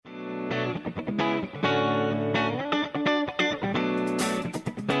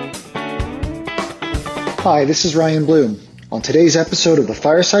Hi, this is Ryan Bloom. On today's episode of the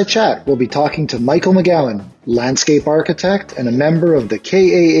Fireside Chat, we'll be talking to Michael McGowan, landscape architect and a member of the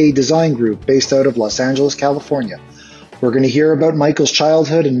KAA Design Group based out of Los Angeles, California. We're going to hear about Michael's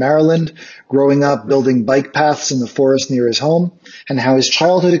childhood in Maryland, growing up building bike paths in the forest near his home, and how his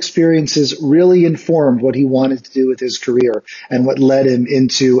childhood experiences really informed what he wanted to do with his career and what led him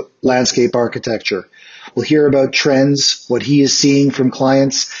into landscape architecture. We'll hear about trends, what he is seeing from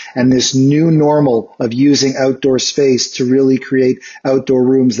clients, and this new normal of using outdoor space to really create outdoor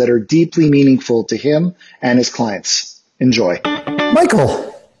rooms that are deeply meaningful to him and his clients. Enjoy.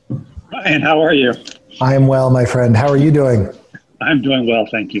 Michael. Ryan, how are you? I am well, my friend. How are you doing? I'm doing well,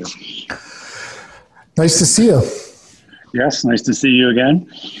 thank you. Nice to see you. Yes, nice to see you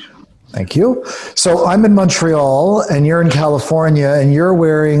again. Thank you. So I'm in Montreal and you're in California and you're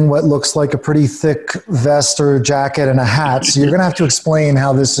wearing what looks like a pretty thick vest or jacket and a hat. So you're going to have to explain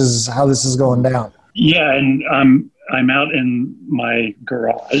how this is going down. Yeah, and I'm out in my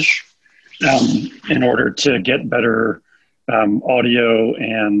garage in order to get better audio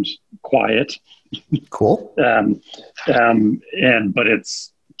and quiet. Cool. But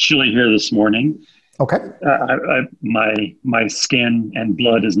it's chilly here this morning. Okay. My skin and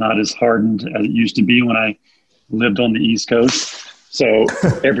blood is not as hardened as it used to be when I lived on the East Coast. So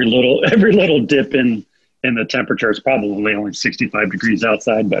every little dip in the temperature is probably only 65 degrees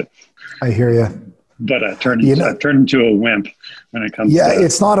outside. But I hear you. But I turned into a wimp when it comes. Yeah, to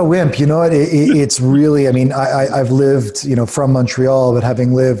it's not a wimp. You know, it's really. I mean, I've lived, from Montreal, but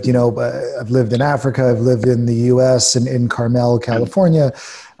having lived, I've lived in Africa. I've lived in the U.S. and in Carmel, California.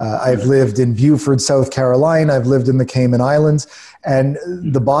 I've lived in Beaufort, South Carolina. I've lived in the Cayman Islands, and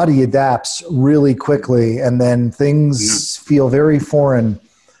the body adapts really quickly, and then things feel very foreign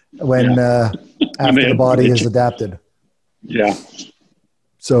when after the body has adapted. Yeah.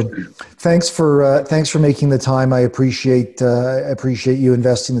 So thanks for making the time. I appreciate you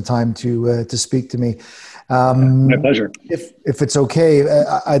investing the time to speak to me. My pleasure. If it's okay,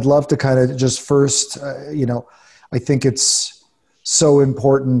 I'd love to kind of just first, I think it's so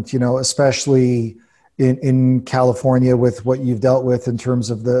important, especially in California with what you've dealt with in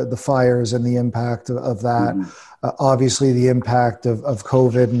terms of the fires and the impact of that. Mm-hmm. Obviously the impact of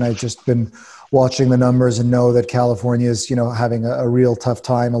COVID, and I've just been watching the numbers and know that California is, having a real tough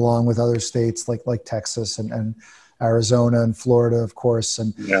time along with other states like Texas and Arizona and Florida, of course.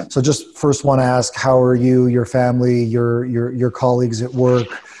 And so just first want to ask, how are you, your family, your colleagues at work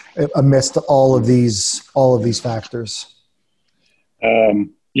amidst all of these factors?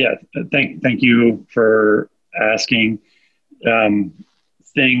 Thank you for asking.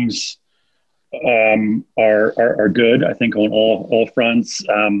 Things are good, I think, on all fronts.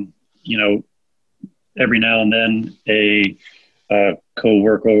 Every now and then a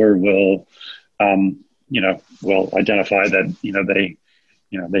coworker will identify that,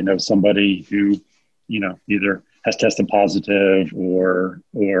 they know somebody who, either has tested positive or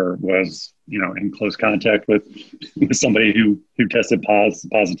was, in close contact with somebody who tested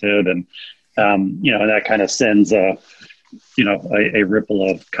positive. And, and that kind of sends a ripple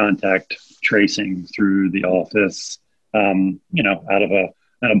of contact tracing through the office, out of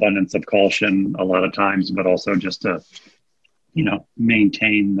an abundance of caution a lot of times, but also just to,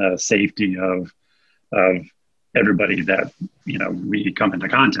 maintain the safety of everybody that, we come into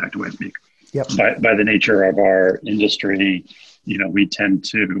contact with. Yep. By the nature of our industry, we tend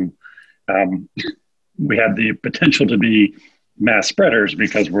to, we have the potential to be mass spreaders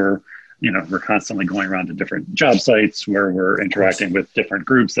because we're constantly going around to different job sites where we're interacting with different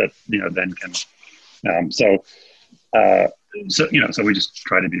groups that, then can, so we just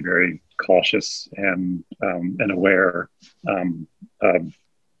try to be very cautious and aware,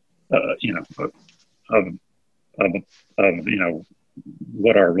 of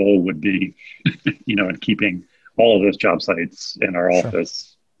what our role would be, in keeping all of those job sites and our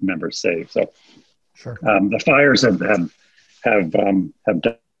office members safe. So, the fires have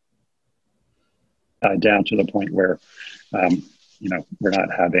died down to the point where, we're not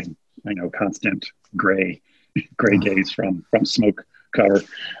having, constant gray days from smoke cover.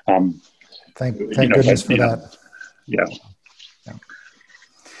 Thank goodness for that. Yeah.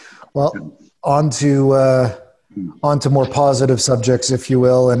 Well, on to more positive subjects, if you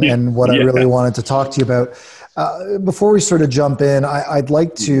will, and what I really wanted to talk to you about. Before we sort of jump in, I'd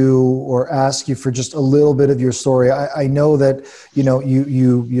like to ask you for just a little bit of your story. I know that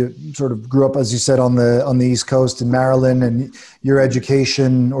you sort of grew up, as you said, on the East Coast in Maryland, and your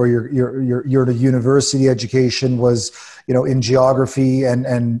education or your university education was in geography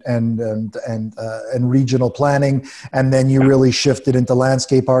and regional planning, and then you really shifted into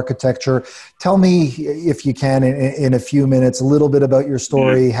landscape architecture. Tell me, if you can, in a few minutes, a little bit about your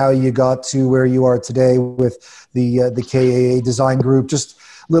story, how you got to where you are today with the KAA Design Group. Just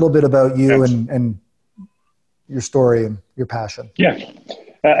a little bit about you and your story and your passion. Yeah,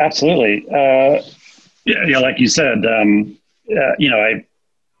 absolutely. Yeah, like you said, going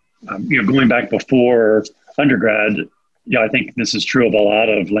back before undergrad, I think this is true of a lot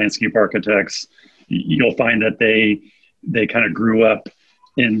of landscape architects. You'll find that they kind of grew up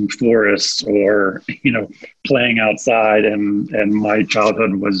in forests or, playing outside, and my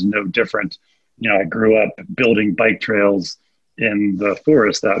childhood was no different. I grew up building bike trails in the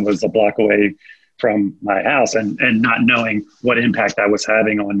forest that was a block away from my house, and not knowing what impact that was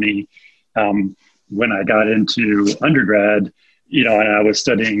having on me. When I got into undergrad, and I was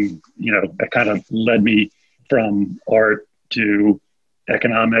studying, it kind of led me from art to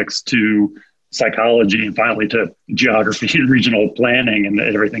economics to psychology and finally to geography and regional planning, and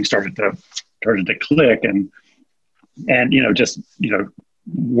everything started to click, and just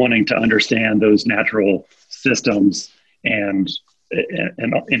wanting to understand those natural systems and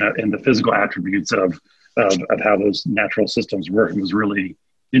the physical attributes of how those natural systems work was really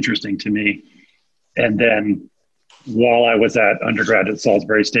interesting to me. And then while I was at undergrad at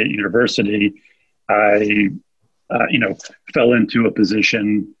Salisbury State University, I fell into a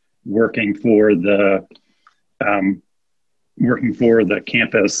position working for the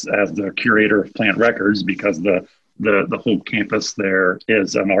campus as the curator of plant records, because the whole campus there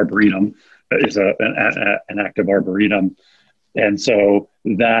is an arboretum, is an active arboretum. And so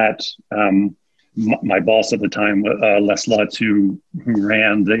that my boss at the time, Les Lutz, who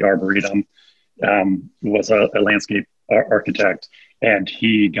ran the arboretum, was a landscape architect, and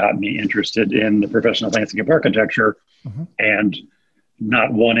he got me interested in the profession of landscape architecture. Mm-hmm. And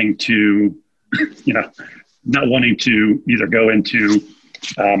not wanting to either go into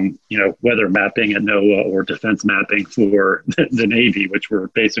weather mapping at NOAA or defense mapping for the Navy, which were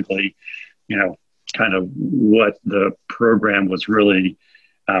basically kind of what the program was really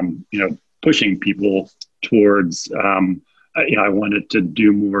pushing people towards. I wanted to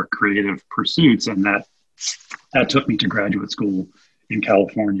do more creative pursuits, and that took me to graduate school in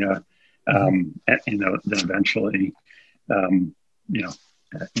California. And then eventually, having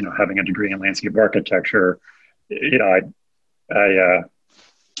a degree in landscape architecture, it's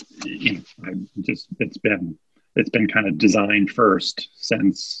been kind of design first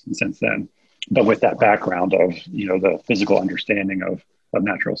since then, but with that background of the physical understanding of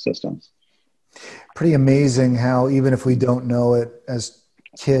natural systems. Pretty amazing how, even if we don't know it as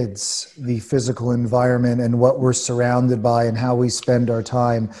kids, the physical environment and what we're surrounded by and how we spend our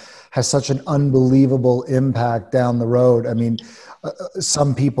time has such an unbelievable impact down the road. I mean,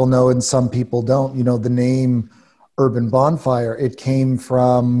 some people know and some people don't. The name Urban Bonfire, it came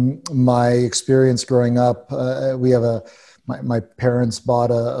from my experience growing up. My parents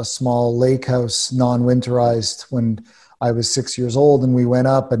bought a small lake house, non-winterized, when I was 6 years old, and we went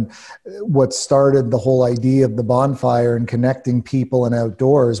up, and what started the whole idea of the bonfire and connecting people and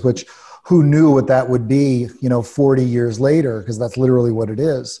outdoors, which who knew what that would be, 40 years later, because that's literally what it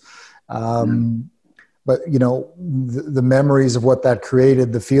is. But, the memories of what that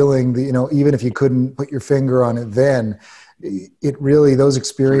created, the feeling, even if you couldn't put your finger on it then, it really, those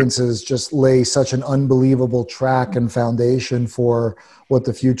experiences just lay such an unbelievable track and foundation for what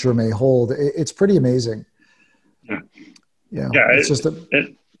the future may hold. It's pretty amazing. Yeah. It's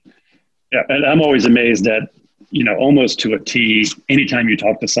and I'm always amazed at, almost to a T, anytime you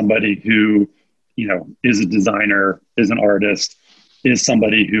talk to somebody who, is a designer, is an artist, is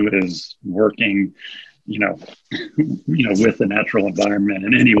somebody who is working, with the natural environment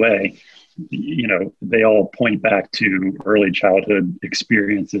in any way, they all point back to early childhood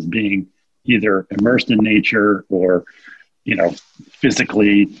experiences being either immersed in nature or,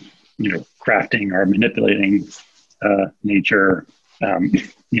 physically, crafting or manipulating nature.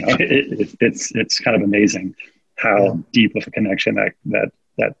 It's kind of amazing how deep of a connection that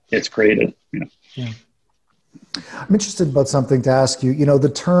it's created. Yeah. I'm interested about something to ask you. The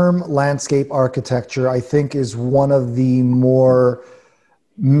term landscape architecture, I think, is one of the more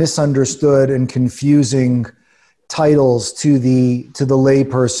misunderstood and confusing titles to the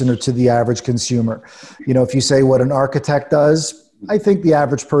layperson or to the average consumer. If you say what an architect does, I think the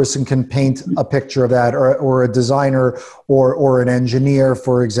average person can paint a picture of that, or a designer or an engineer,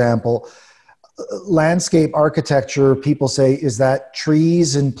 for example. landscape architecture, people say, is that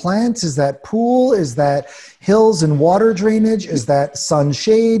trees and plants? Is that pool? Is that hills and water drainage? Is that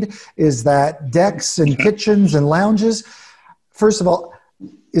sunshade? Is that decks and kitchens and lounges? First of all,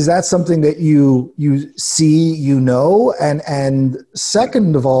 is that something that you see, And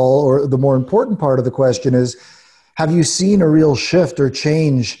second of all, or the more important part of the question is, have you seen a real shift or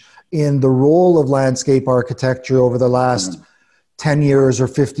change in the role of landscape architecture over the last 10 years or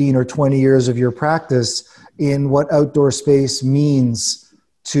 15 or 20 years of your practice in what outdoor space means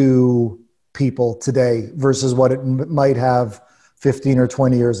to people today versus what it might have 15 or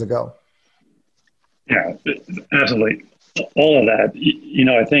 20 years ago? Yeah, absolutely. All of that,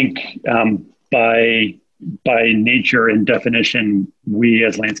 I think by nature and definition, we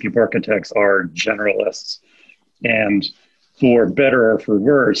as landscape architects are generalists, and for better or for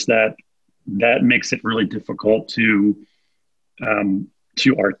worse, that makes it really difficult to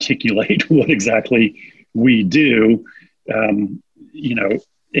articulate what exactly we do. In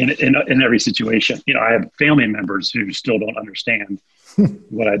every situation. I have family members who still don't understand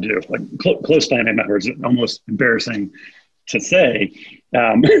what I do, like close family members. It's almost embarrassing to say,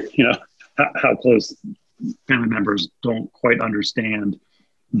 how close family members don't quite understand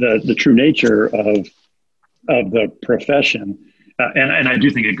the true nature of the profession. And I do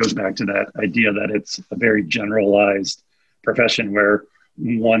think it goes back to that idea that it's a very generalized profession where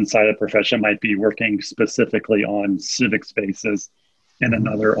one side of the profession might be working specifically on civic spaces and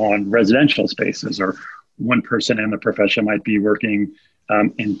another on residential spaces, or one person in the profession might be working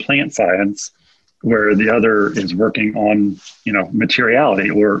in plant science, where the other is working on, materiality,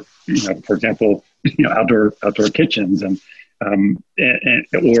 or, for example, outdoor kitchens and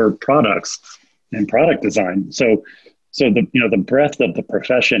or products and product design. So the breadth of the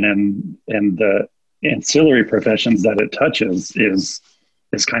profession and the ancillary professions that it touches is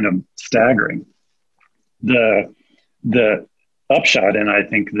kind of staggering. The upshot, and I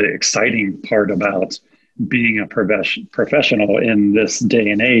think the exciting part about being a professional in this day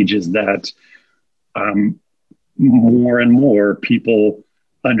and age, is that more and more people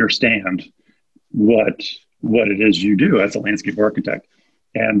understand what it is you do as a landscape architect,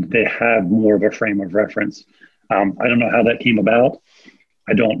 and they have more of a frame of reference. I don't know how that came about.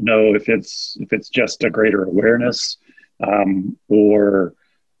 I don't know if it's just a greater awareness, or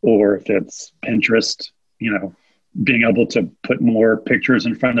if it's Pinterest, being able to put more pictures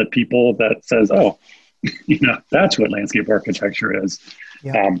in front of people that says, oh, that's what landscape architecture is.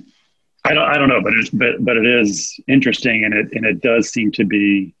 Yeah. I don't know, but it is interesting, and it does seem to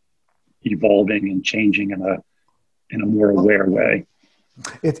be evolving and changing in a more aware way.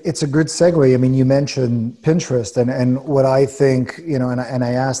 It's a good segue. I mean, you mentioned Pinterest, and what I think, and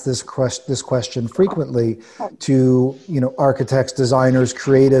I ask this question frequently to, architects, designers,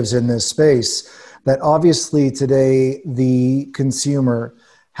 creatives in this space, that obviously today the consumer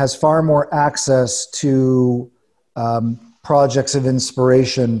has far more access to projects of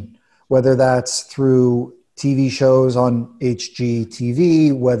inspiration, whether that's through TV shows on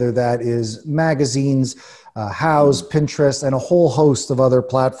HGTV, whether that is magazines, Houzz, Pinterest, and a whole host of other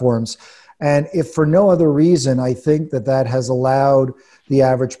platforms. And if for no other reason, I think that has allowed the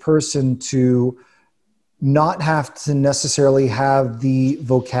average person to not have to necessarily have the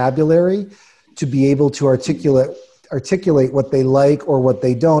vocabulary to be able to articulate what they like or what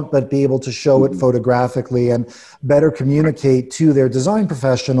they don't, but be able to show it photographically and better communicate to their design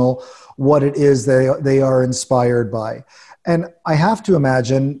professional what it is they are inspired by. And I have to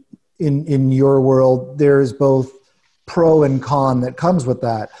imagine in your world, there's both pro and con that comes with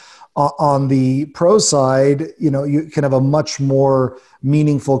that. On the pro side, you can have a much more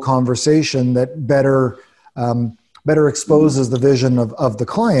meaningful conversation that better exposes the vision of the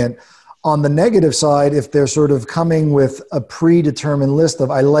client. On the negative side, if they're sort of coming with a predetermined list of,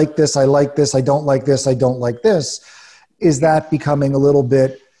 I like this, I don't like this, I don't like this, is that becoming a little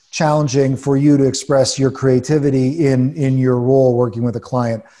bit challenging for you to express your creativity in your role working with a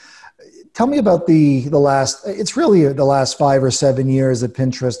client? Tell me about the last 5 or 7 years that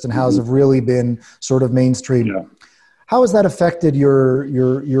Pinterest and Houzz have really been sort of mainstream. Yeah. How has that affected your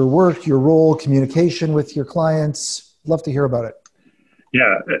work, your role, communication with your clients? Love to hear about it.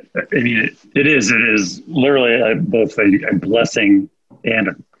 Yeah, I mean, it is literally both a blessing and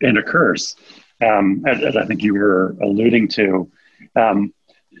a curse, as I think you were alluding to.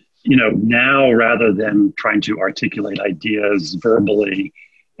 Now, rather than trying to articulate ideas verbally,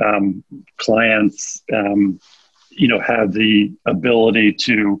 clients, have the ability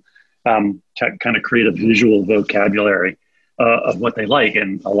to kind of create a visual vocabulary of what they like.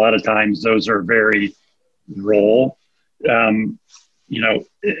 And a lot of times those are very raw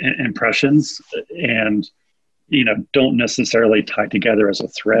impressions and, don't necessarily tie together as a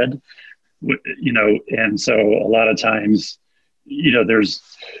thread, and so a lot of times, there's,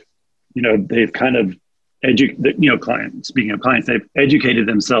 they've kind of clients, speaking of clients, they've educated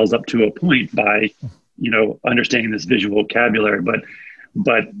themselves up to a point by, understanding this visual vocabulary, but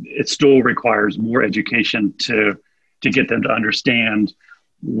it still requires more education to get them to understand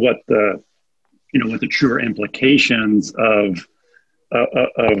what the, what the truer implications of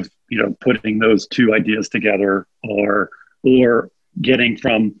putting those two ideas together, or getting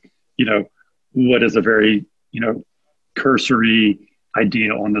from, what is a very, cursory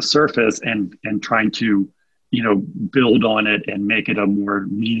idea on the surface and trying to, build on it and make it a more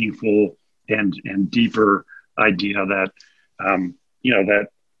meaningful and deeper idea that, that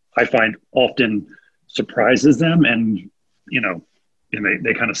I find often surprises them, and, and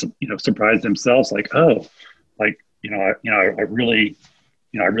they kind of, surprise themselves, like, oh, like, I really,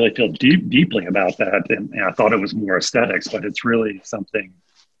 I really feel deeply about that. And I thought it was more aesthetics, but it's really something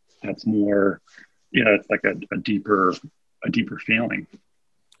that's more, it's like a deeper feeling.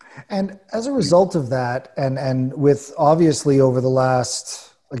 And as a result of that, and with obviously over the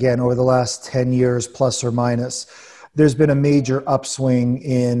last 10 years, plus or minus, there's been a major upswing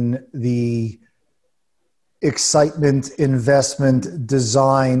in the excitement, investment,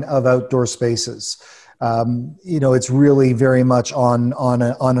 design of outdoor spaces. It's really very much on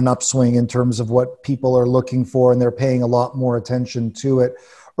an upswing in terms of what people are looking for, and they're paying a lot more attention to it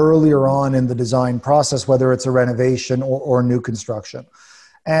earlier on in the design process, whether it's a renovation or new construction.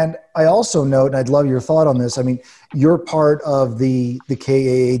 And I also note, and I'd love your thought on this, I mean, you're part of the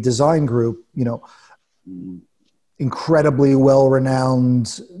KAA design group, incredibly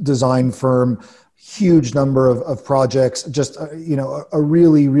well-renowned design firm, huge number of projects, just, a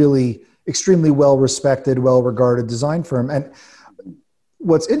really, really extremely well-respected, well-regarded design firm. And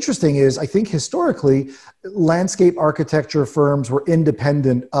what's interesting is, I think historically, landscape architecture firms were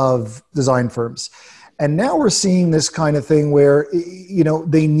independent of design firms. And now we're seeing this kind of thing where,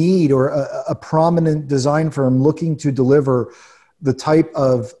 they need, or a prominent design firm looking to deliver the type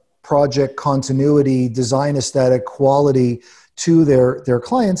of project continuity, design aesthetic quality to their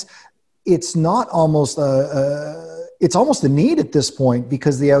clients. It's not almost it's almost a need at this point,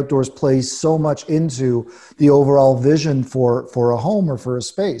 because the outdoors plays so much into the overall vision for a home or for a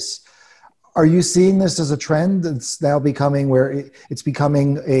space. Are you seeing this as a trend that's now becoming where it's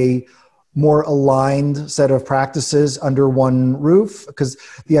becoming a more aligned set of practices under one roof? Because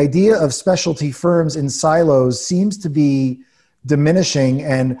the idea of specialty firms in silos seems to be diminishing,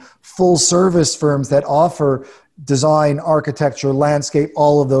 and full service firms that offer design, architecture, landscape,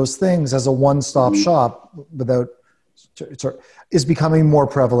 all of those things as a one-stop shop is becoming more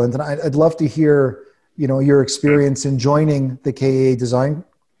prevalent. And I'd love to hear, your experience in joining the KAA design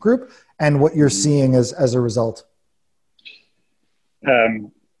group and what you're seeing as a result.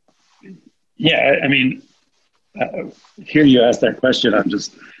 Yeah, I mean, hear you ask that question. I'm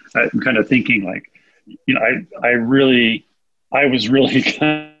kind of thinking, like, I was really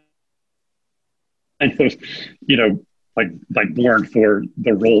kind of, like born for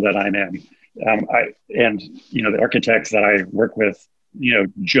the role that I'm in. The architects that I work with,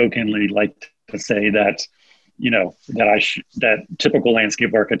 jokingly like to say that, that typical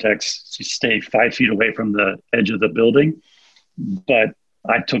landscape architects stay 5 feet away from the edge of the building. But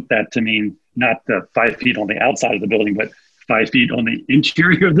I took that to mean not the 5 feet on the outside of the building, but 5 feet on the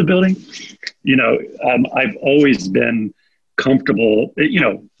interior of the building. I've always been comfortable,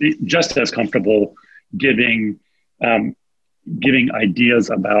 just as comfortable giving ideas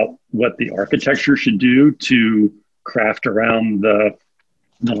about what the architecture should do to craft around the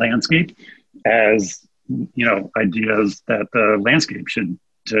landscape as, ideas that the landscape should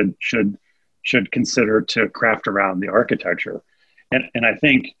consider to craft around the architecture. And I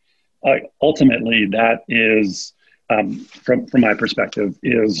think ultimately that is, from my perspective,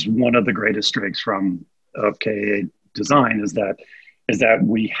 is one of the greatest strengths of KAA design is that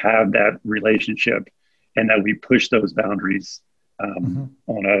we have that relationship, and that we push those boundaries on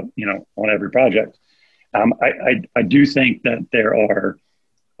every project. I do think that there are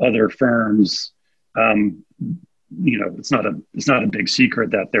other firms. It's not a big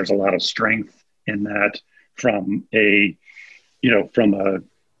secret that there's a lot of strength in that from a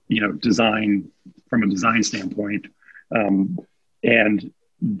design standpoint, and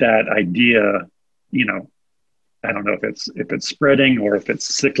that idea. I don't know if it's spreading or if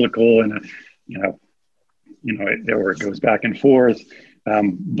it's cyclical, and or it goes back and forth.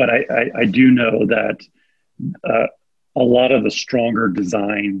 But I do know that a lot of the stronger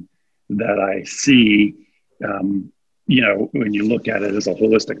design that I see when you look at it as a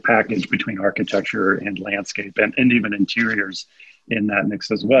holistic package between architecture and landscape and even interiors in that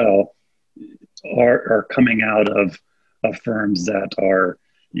mix as well, are coming out of firms that are,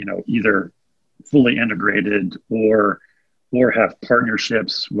 either fully integrated or have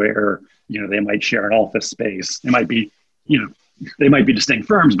partnerships where, they might share an office space. It might be, they might be distinct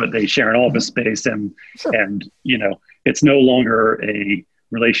firms, but they share an office space, and Sure. and it's no longer a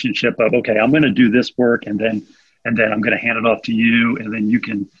relationship of, okay, I'm going to do this work, and then I'm going to hand it off to you, and then you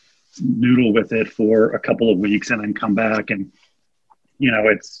can noodle with it for a couple of weeks and then come back. And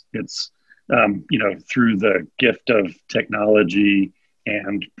it's through the gift of technology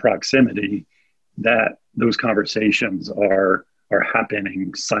and proximity, that those conversations are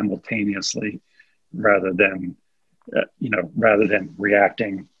happening simultaneously, rather than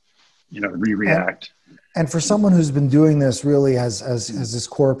reacting, re-react. And for someone who's been doing this really as this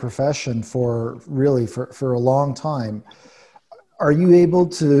core profession for a long time, are you able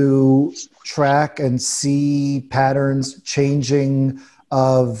to track and see patterns changing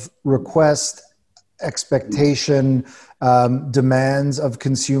of request, expectation, demands of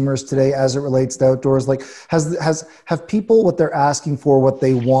consumers today as it relates to outdoors? Like, have people what they're asking for, what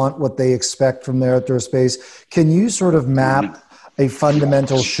they want, what they expect from their outdoor space? Can you sort of map a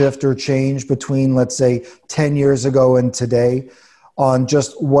fundamental shift or change between, let's say, 10 years ago and today on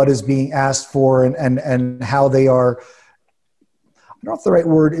just what is being asked for and how they are, I don't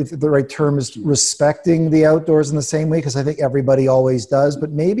know if the right term is respecting the outdoors in the same way, because I think everybody always does,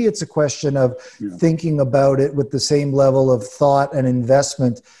 but maybe it's a question of thinking about it with the same level of thought and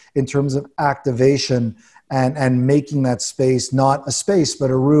investment in terms of activation and making that space not a space, but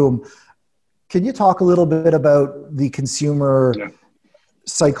a room. Can you talk a little bit about the consumer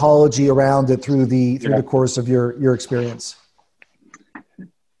psychology around it through the course of your experience?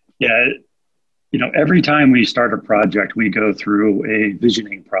 Yeah. Every time we start a project, we go through a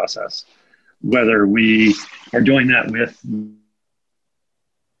visioning process, whether we are doing that with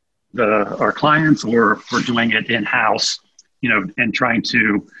our clients or if we're doing it in-house, and trying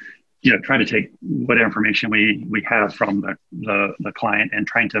to take what information we have from the client and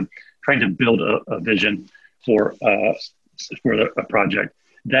trying to build a vision for a project.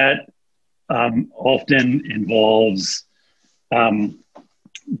 That often involves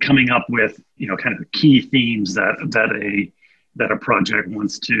coming up with kind of key themes that a project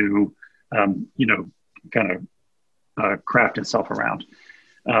wants to kind of craft itself around.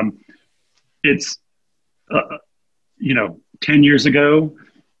 It's 10 years ago,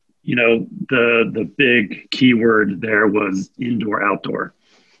 the big keyword there was indoor outdoor,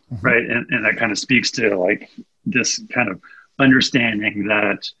 right? And that kind of speaks to like this kind of understanding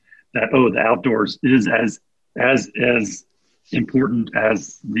that the outdoors is as important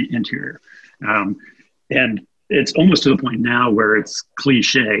as the interior. And it's almost to the point now where it's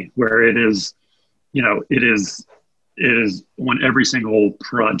cliche, where it is on every single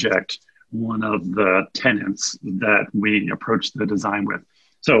project, one of the tenets that we approach the design with.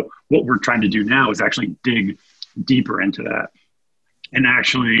 So what we're trying to do now is actually dig deeper into that and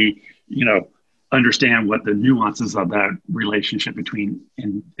actually, understand what the nuances of that relationship between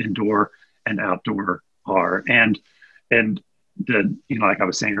indoor and outdoor are. And the, like I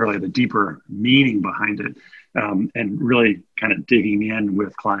was saying earlier, the deeper meaning behind it, and really kind of digging in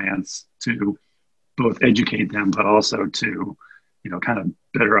with clients to both educate them, but also to, kind of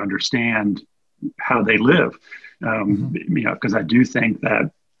better understand how they live. Because I do think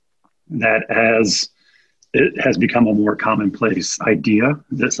that as it has become a more commonplace idea,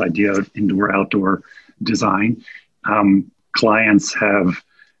 this idea of indoor outdoor design, clients have,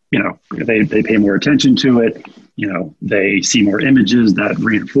 they pay more attention to it. They see more images that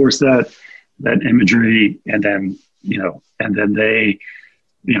reinforce that imagery, and then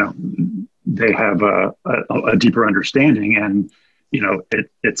they have a deeper understanding, and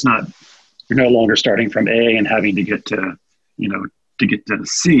it's not, you're no longer starting from A and having to get to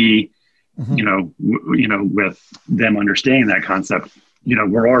C. With them understanding that concept,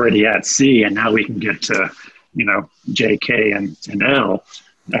 we're already at C, and now we can get to J, K, and L.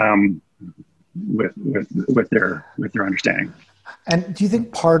 With their understanding. And do you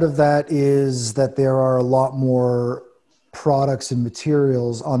think part of that is that there are a lot more products and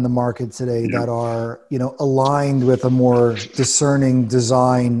materials on the market today that are, aligned with a more discerning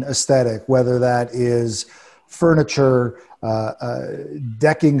design aesthetic, whether that is furniture,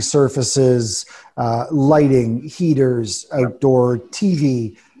 decking surfaces, lighting, heaters, outdoor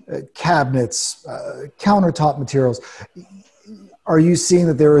TV, cabinets, countertop materials? Are you seeing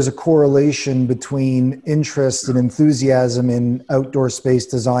that there is a correlation between interest and enthusiasm in outdoor space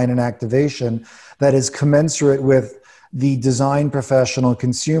design and activation that is commensurate with the design professional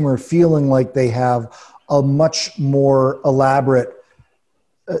consumer feeling like they have a much more elaborate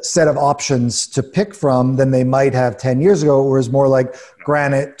set of options to pick from than they might have 10 years ago, where it was more like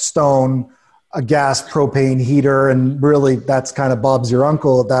granite, stone, a gas propane heater, and really that's kind of Bob's your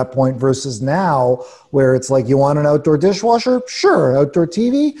uncle at that point, versus now where it's like, you want an outdoor dishwasher? Sure. Outdoor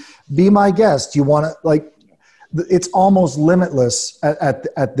TV? Be my guest. You want to, like, it's almost limitless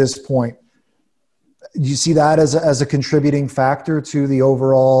at this point. Do you see that as a contributing factor to the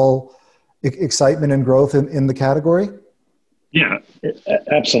overall excitement and growth in the category? Yeah,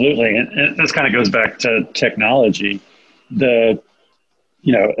 absolutely. And this kind of goes back to technology. Like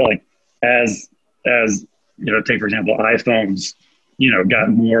as take, for example, iPhones, got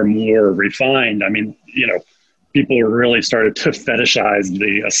more and more refined. I mean, people really started to fetishize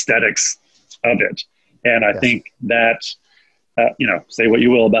the aesthetics of it. And I think that, say what you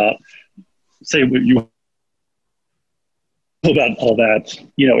will about all that,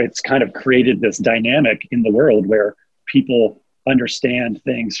 it's kind of created this dynamic in the world where people understand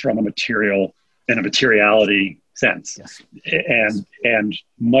things from a materiality sense, and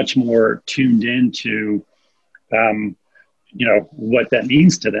much more tuned into, what that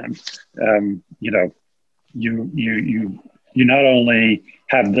means to them. You not only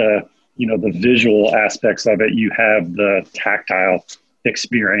have the visual aspects of it, you have the tactile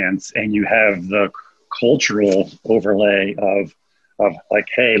experience, and you have the cultural overlay of like,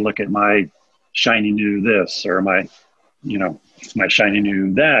 hey, look at my shiny new this, or my shiny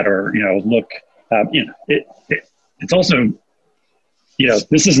new that, or look, it's also,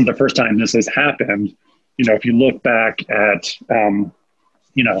 this isn't the first time this has happened. If you look back at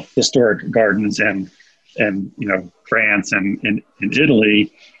historic gardens and France and in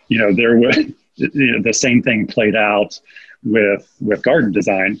Italy, there was the same thing played out with garden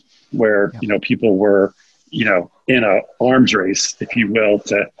design, where people were in a arms race, if you will,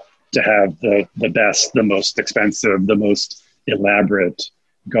 to have the best, the most expensive, the most elaborate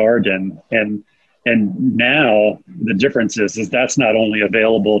garden. And now the difference is that's not only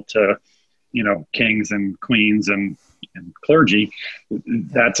available to kings and queens and clergy,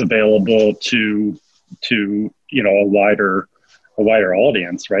 that's available to a wider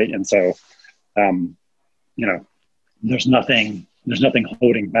audience, right? And so there's nothing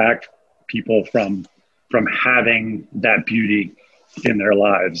holding back people from having that beauty in their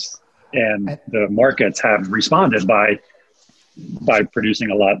lives. And the markets have responded by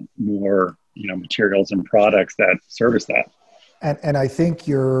producing a lot more materials and products that service that. And I think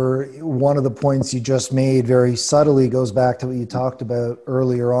one of the points you just made very subtly goes back to what you talked about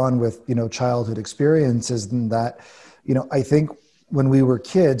earlier on with childhood experiences, and that I think when we were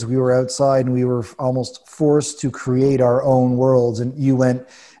kids, we were outside and we were almost forced to create our own worlds. And you went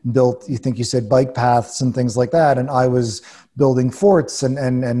and built, you said bike paths and things like that, and I was building forts and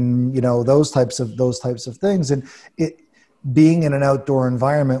those types of things. And it being in an outdoor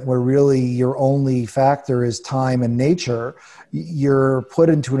environment where really your only factor is time and nature, you're put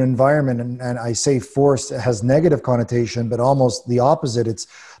into an environment, and I say forced has negative connotation, but almost the opposite. It's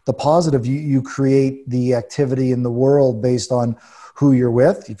the positive. You create the activity in the world based on who you're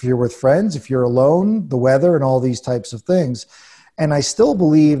with, if you're with friends, if you're alone, the weather, and all these types of things. And I still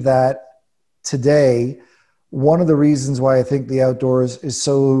believe that today, one of the reasons why I think the outdoors is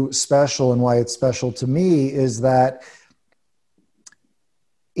so special and why it's special to me is that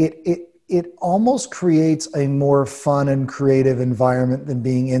it almost creates a more fun and creative environment than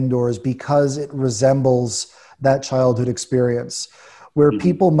being indoors, because it resembles that childhood experience where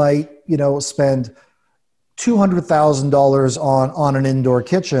people might, spend $200,000 on an indoor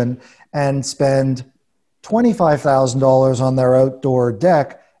kitchen and spend $25,000 on their outdoor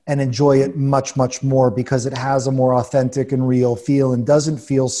deck and enjoy it much, much more, because it has a more authentic and real feel and doesn't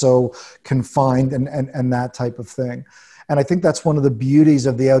feel so confined and that type of thing. And I think that's one of the beauties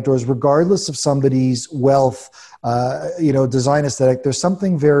of the outdoors, regardless of somebody's wealth, design aesthetic. There's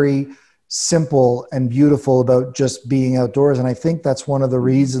something very simple and beautiful about just being outdoors. And I think that's one of the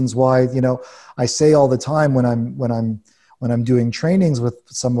reasons why, I say all the time when I'm doing trainings with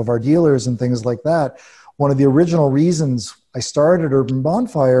some of our dealers and things like that, one of the original reasons I started Urban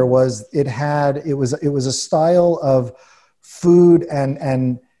Bonfire was it was a style of food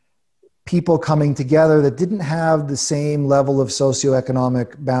and people coming together that didn't have the same level of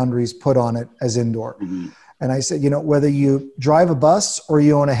socioeconomic boundaries put on it as indoor. Mm-hmm. And I said, whether you drive a bus or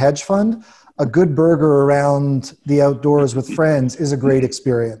you own a hedge fund, a good burger around the outdoors with friends is a great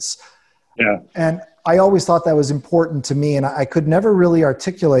experience. Yeah. And I always thought that was important to me, and I could never really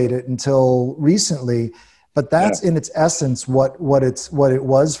articulate it until recently, but that's in its essence what it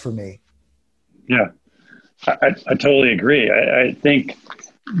was for me. Yeah. I totally agree. I think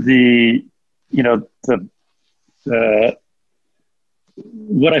the, you know, the,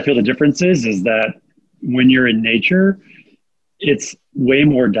 what I feel the difference is that when you're in nature, it's way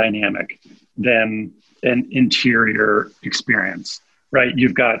more dynamic than an interior experience, right?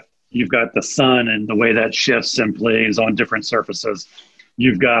 You've got the sun and the way that shifts and plays on different surfaces.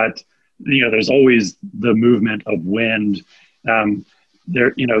 You've got, you know, there's always the movement of wind.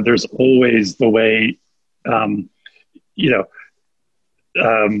 There, you know, there's always the way, um, you know,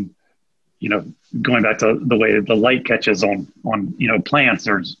 um, you know, going back to the way the light catches on you know plants.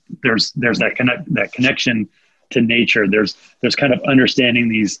 There's that connection to nature. There's kind of understanding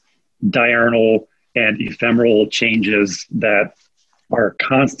these diurnal and ephemeral changes that are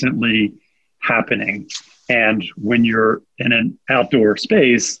constantly happening. And when you're in an outdoor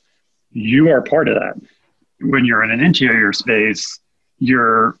space, you are part of that. When you're in an interior space,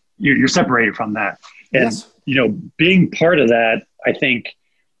 you're separated from that. And Yes. you know, being part of that, I think,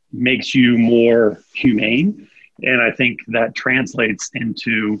 makes you more humane, and I think that translates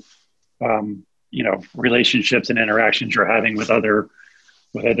into you know, relationships and interactions you're having with other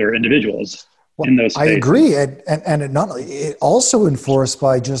individuals in those I spaces. agree, and it also enforced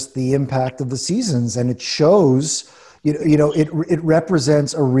by just the impact of the seasons, and it shows. It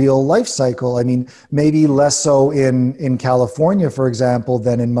represents a real life cycle. I mean, maybe less so in California, for example,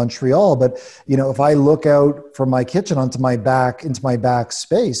 than in Montreal. But you know, if I look out from my kitchen into my back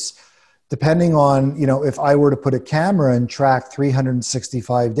space, depending on, you know, if I were to put a camera and track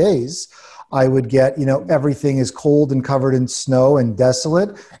 365 days, I would get, you know, everything is cold and covered in snow and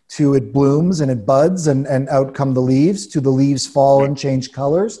desolate, to it blooms and it buds and out come the leaves, to the leaves fall and change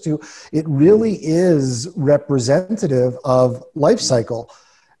colors, to it really is representative of life cycle.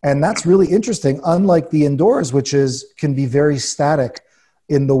 And that's really interesting, unlike the indoors, which can be very static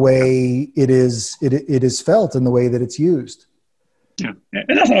in the way it is felt, in the way that it's used. Yeah,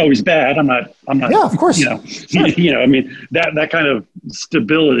 and that's not always bad. I'm not. Yeah, of course. You know, Sure. you know. I mean, that kind of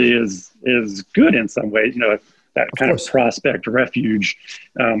stability is good in some ways. You know, that kind of prospect refuge,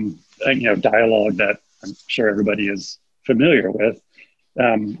 you know, dialogue that I'm sure everybody is familiar with.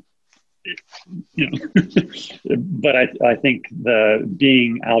 You know, but I think the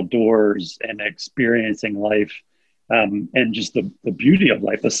being outdoors and experiencing life, and just the beauty of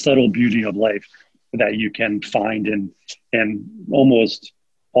life, the subtle beauty of life that you can find in almost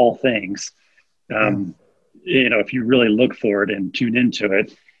all things. You know, if you really look for it and tune into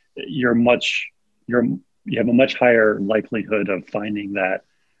it, you have a much higher likelihood of finding that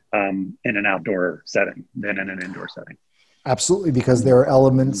in an outdoor setting than in an indoor setting. Absolutely, because there are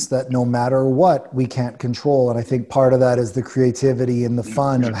elements that no matter what, we can't control. And I think part of that is the creativity and the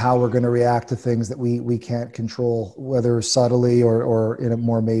fun of how we're going to react to things that we can't control, whether subtly or in a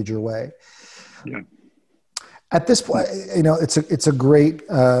more major way. Yeah. At this point, you know, it's a great,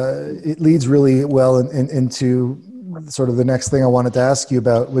 it leads really well into sort of the next thing I wanted to ask you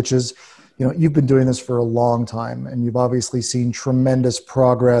about, which is, you know, you've been doing this for a long time and you've obviously seen tremendous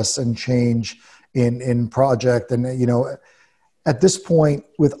progress and change in project. And, you know, at this point,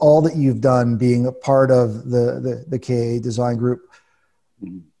 with all that you've done, being a part of the KAA Design Group,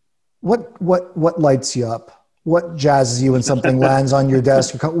 what lights you up? What jazzes you when something lands on your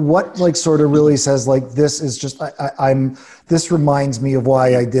desk? What like sort of really says like, this is just, this reminds me of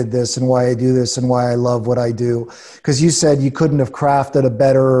why I did this and why I do this and why I love what I do. Because you said you couldn't have crafted a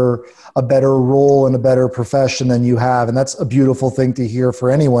better role and a better profession than you have. And that's a beautiful thing to hear for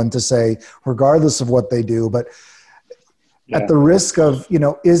anyone to say, regardless of what they do. But at the risk of, you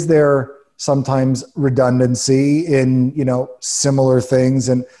know, is there sometimes redundancy in, you know, similar things?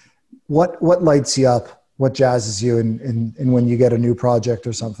 And what lights you up? What jazzes you in when you get a new project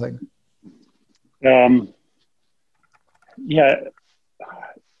or something? Yeah,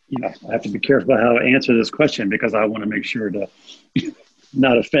 you know, I have to be careful how I answer this question because I want to make sure to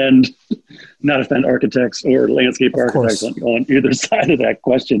not offend architects or landscape architects on either side of that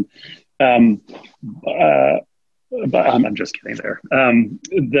question. But I'm just kidding there.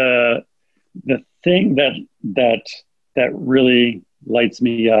 The thing that really lights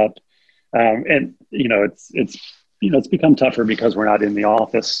me up, and you know, it's become tougher because we're not in the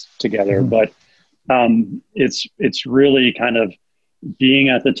office together, but it's really kind of being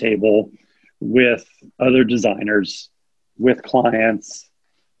at the table with other designers, with clients,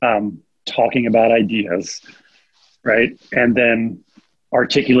 talking about ideas, right? And then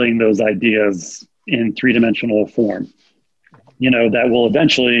articulating those ideas in three-dimensional form, you know, that will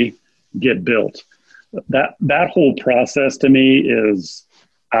eventually get built. That whole process to me is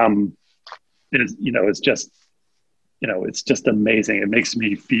you know, it's just amazing. It makes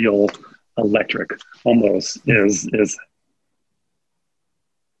me feel electric almost is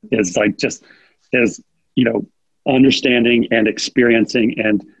like just is, you know, understanding and experiencing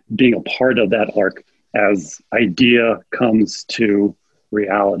and being a part of that arc as idea comes to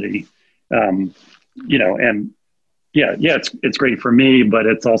reality. You know, and yeah, it's great for me, but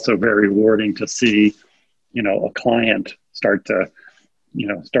it's also very rewarding to see, you know, a client start to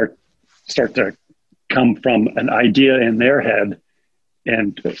come from an idea in their head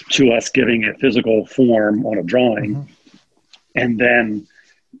and to us giving a physical form on a drawing. Mm-hmm. And then,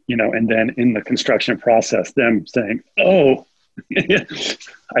 you know, and then in the construction process, them saying, oh,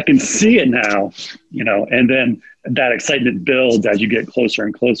 I can see it now, you know, and then that excitement builds as you get closer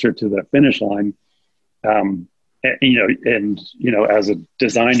and closer to the finish line. And, you know, as a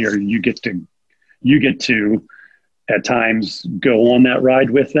designer, you get to at times go on that ride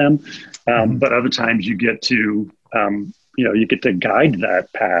with them. But other times you get to, you know, you get to guide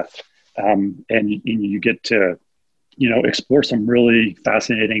that path, and you get to, you know, explore some really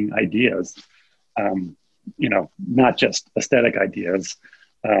fascinating ideas, you know, not just aesthetic ideas,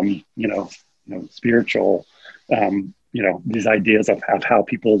 you know, spiritual, you know, these ideas of how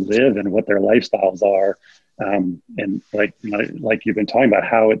people live and what their lifestyles are. And like you've been talking about,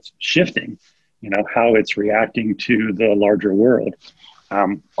 how it's shifting, you know, how it's reacting to the larger world.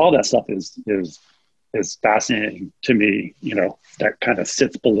 All that stuff is fascinating to me, you know, that kind of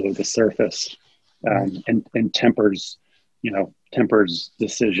sits below the surface, and tempers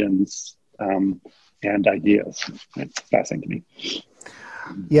decisions, and ideas. It's fascinating to me.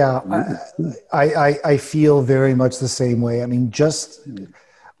 Yeah, I feel very much the same way. I mean, just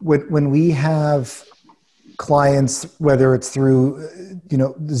when we have clients, whether it's through, you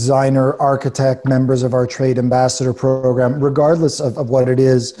know, designer, architect, members of our trade ambassador program, regardless of what it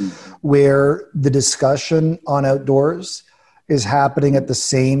is, where the discussion on outdoors is happening at the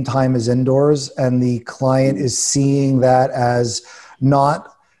same time as indoors, and the client is seeing that as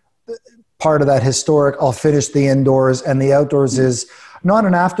not part of that historic, I'll finish the indoors, and the outdoors is not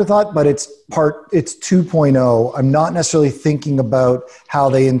an afterthought, but it's 2.0. I'm not necessarily thinking about how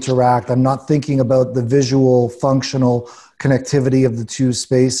they interact. I'm not thinking about the visual, functional connectivity of the two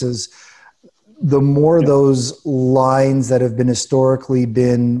spaces. The more those lines that have been historically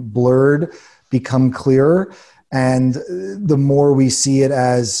been blurred become clearer, and the more we see it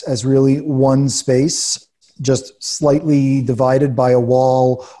as really one space, just slightly divided by a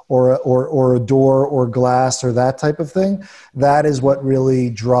wall or a door or glass or that type of thing, that is what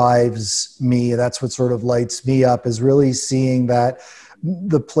really drives me. That's what sort of lights me up, is really seeing that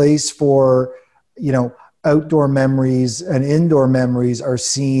the place for, you know, outdoor memories and indoor memories are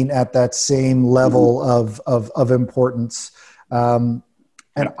seen at that same level of importance. And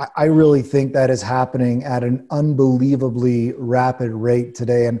I really think that is happening at an unbelievably rapid rate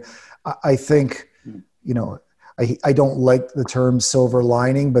today. And I think, you know, I don't like the term silver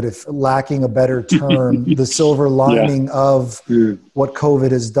lining, but if lacking a better term, the silver lining of what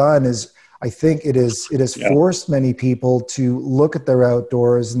COVID has done is, I think it has forced many people to look at their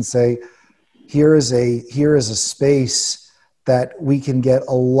outdoors and say, here is a space that we can get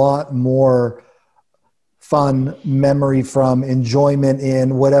a lot more fun, memory from, enjoyment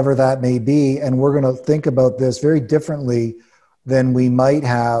in, whatever that may be. And we're going to think about this very differently than we might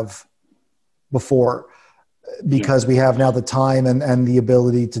have before, because we have now the time and the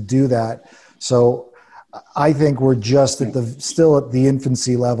ability to do that. So I think we're just still at the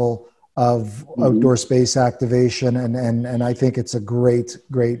infancy level of outdoor space activation. And I think it's a great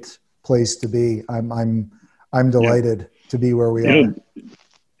place to be. I'm delighted to be where we are.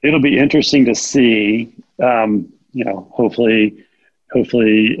 It'll be interesting to see, you know, hopefully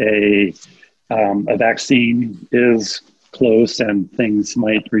a vaccine is close and things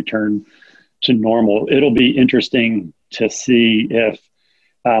might return to normal. It'll be interesting to see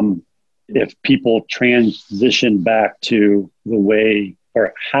if people transition back to the way,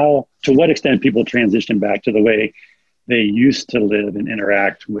 or to what extent people transition back to the way they used to live and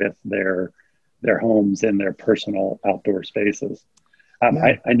interact with their homes and their personal outdoor spaces.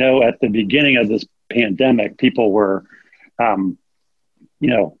 I know at the beginning of this pandemic, people were, you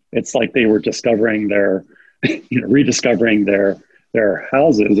know, it's like they were discovering rediscovering their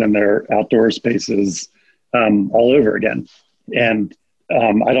houses and their outdoor spaces all over again. And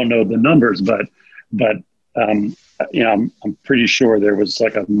I don't know the numbers, but you know, I'm pretty sure there was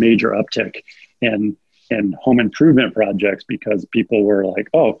like a major uptick in home improvement projects, because people were like,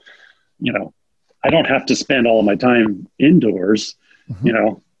 oh, you know, I don't have to spend all of my time indoors, you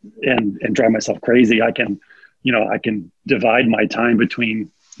know, and drive myself crazy. I can divide my time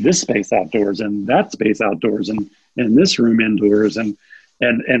between this space outdoors and that space outdoors and this room indoors, and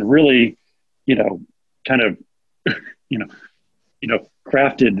really kind of, you know,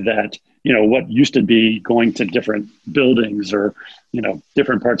 crafted that, what used to be going to different buildings or,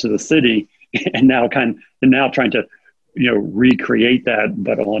 different parts of the city, and now trying to, recreate that,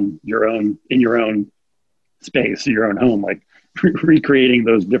 but in your own space, your own home, like recreating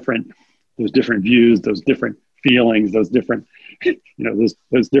those different views, those different feelings, those different,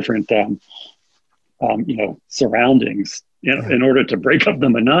 those different, surroundings, in order to break up the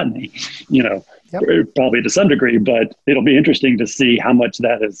monotony, yep. Probably to some degree, but it'll be interesting to see how much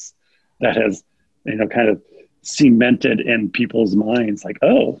that has, kind of cemented in people's minds. Like,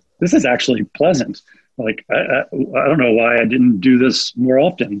 oh, this is actually pleasant. Like, I don't know why I didn't do this more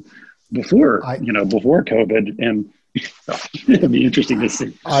often before COVID, and it'd be interesting to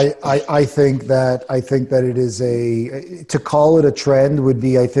see. I think that it is to call it a trend would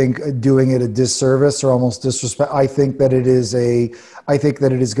be, I think, doing it a disservice or almost disrespect. I think that it is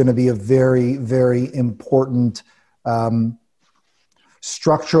going to be a very, very important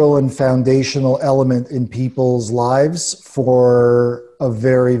structural and foundational element in people's lives for a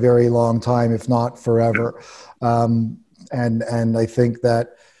very, very long time, if not forever. And I think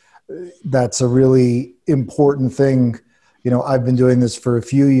that that's a really important thing. I've been doing this for a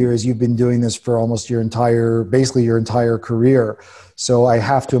few years. You've been doing this for almost your entire career. So I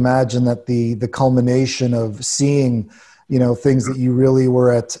have to imagine that the culmination of seeing, things that you really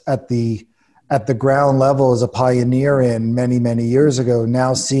were at the ground level as a pioneer in many, many years ago,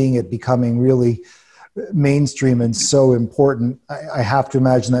 now seeing it becoming really mainstream and so important. I have to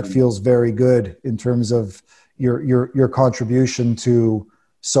imagine that feels very good in terms of your contribution to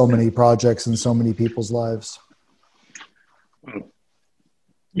so many projects and so many people's lives. Well,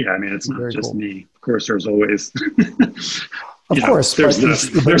 yeah, I mean, it's not very just cool. Me. Of course, there's always, of course, there's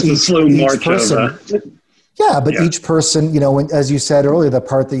the slow march of. Each person, as you said earlier, the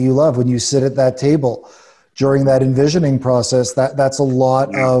part that you love when you sit at that table during that envisioning process, that's a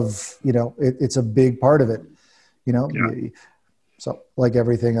lot of, it's a big part of it, So like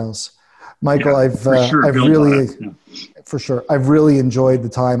everything else. Michael, I've really enjoyed the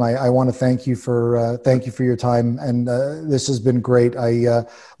time. I want to thank you for your time, and this has been great. I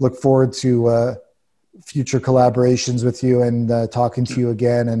look forward to future collaborations with you and talking to you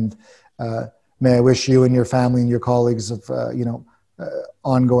again. And may I wish you and your family and your colleagues of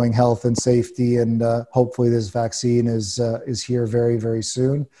ongoing health and safety, and hopefully this vaccine is here very, very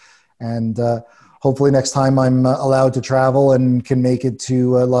soon. And hopefully next time I'm allowed to travel and can make it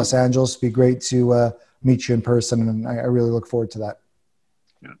to Los Angeles, it'd be great to meet you in person. And I really look forward to that.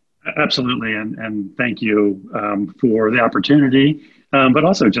 Yeah, absolutely. And thank you for the opportunity. But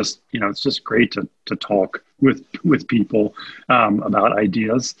also just, it's just great to talk with people about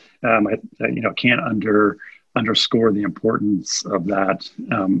ideas. I can't underscore the importance of that,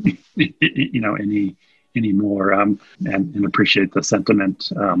 any more, and appreciate the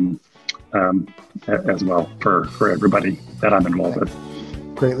sentiment as well for everybody that I'm involved with.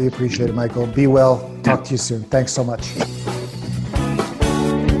 Greatly appreciate it, Michael. Be well. Talk to you soon. Thanks so much.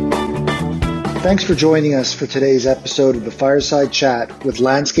 Thanks for joining us for today's episode of the Fireside Chat with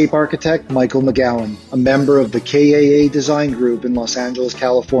landscape architect Michael McGowan, a member of the KAA Design Group in Los Angeles,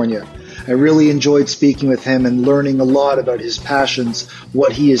 California. I really enjoyed speaking with him and learning a lot about his passions,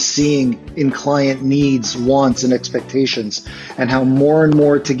 what he is seeing in client needs, wants, and expectations, and how more and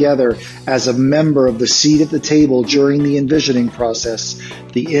more together, as a member of the seat at the table during the envisioning process,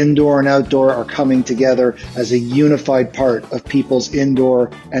 the indoor and outdoor are coming together as a unified part of people's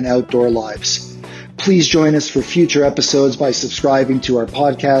indoor and outdoor lives. Please join us for future episodes by subscribing to our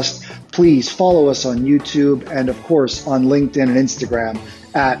podcast. Please follow us on YouTube and, of course, on LinkedIn and Instagram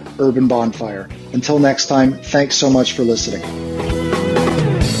 @Urban Bonfire. Until next time, thanks so much for listening.